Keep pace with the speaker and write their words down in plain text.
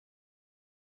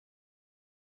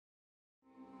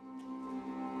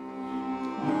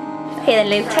Okay then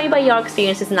Luke, tell me about your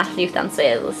experiences in National U.Dance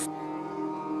Wales.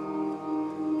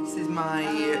 This is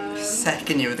my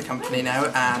second year with the company now,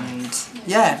 and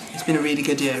yeah, it's been a really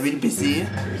good year, really busy,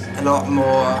 a lot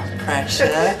more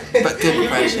pressure, but good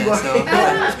pressure, so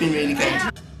yeah, it's been really good.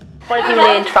 What have you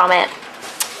learned from it?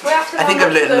 I think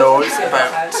I've learned loads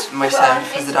about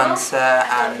myself as a dancer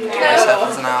and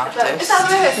myself as an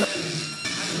artist.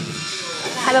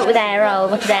 How about with Errol?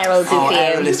 What did Errol do for you?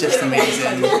 Errol is just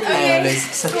amazing. Errol is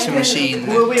such a machine.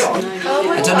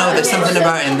 I don't know, there's something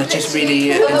about him that just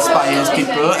really inspires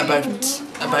people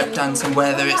about dancing,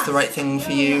 whether it's the right thing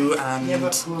for you, and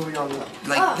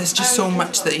like there's just so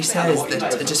much that he says that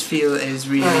I just feel is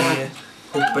really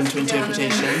open to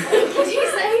interpretation.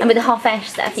 And with the Hofesh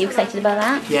stuff, are you excited about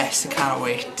that? Yes, I can't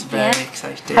wait. Very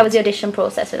excited. How was the audition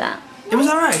process with that? It was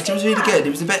alright, it was really good. It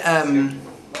was a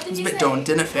bit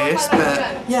daunting at first, but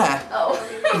yeah,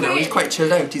 you know, he's quite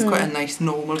chilled out. He's quite a nice,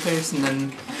 normal person,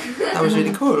 and that was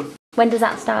really cool. When does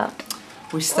that start?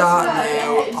 We start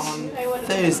now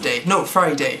on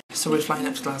Friday. So we're flying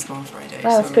up to Glasgow on Friday.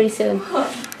 Well, it's pretty soon.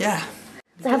 Yeah.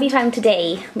 So how have you found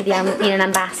today with being an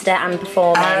ambassador and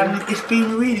performing? It's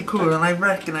been really cool, and I've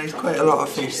recognised quite a lot of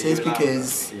faces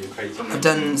because I've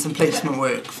done some placement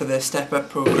work for the Step Up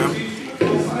programme.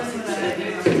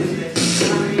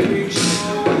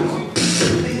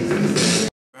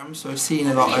 So I've seen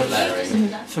a lot of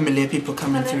familiar people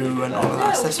coming through and all of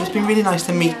that stuff. So it's been really nice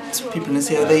to meet people and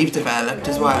see how they've developed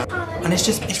as well. And it's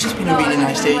just been a really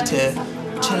nice day to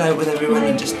chill out with everyone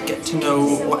and just get to know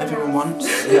what everyone wants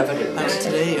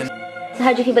today. And so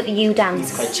how do you feel about the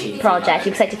U.Dance project? Are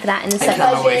you excited for that in the summer?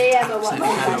 I can't wait, absolutely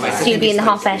can't wait. So you'll be in the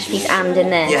Hofesh piece and in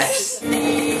this? Yes.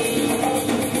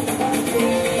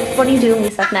 What are you doing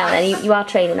with yourself now then? You are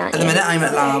training, aren't you? At the minute I'm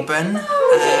at Laban.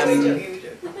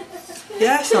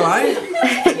 Yeah, it's alright.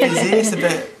 It's a bit busy, it's a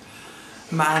bit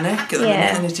manic at the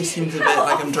minute, and it just seems a bit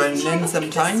like I'm drowning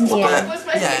sometimes, but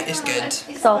yeah, it's good.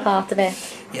 It's all part of it.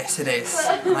 Yes, it is.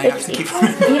 And I have to keep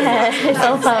remembering. Yeah, it's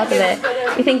all part of it.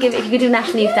 You think if you could do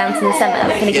National Youth Dance in the summer,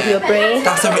 can it give you a break?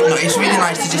 That's a bit nice. It's really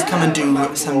nice to just come and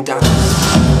do some dance.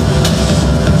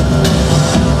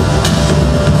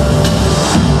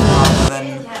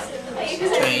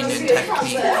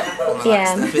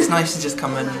 Stuff. It's nice to just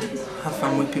come and have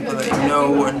fun with people that you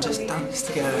know and just dance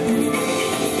together.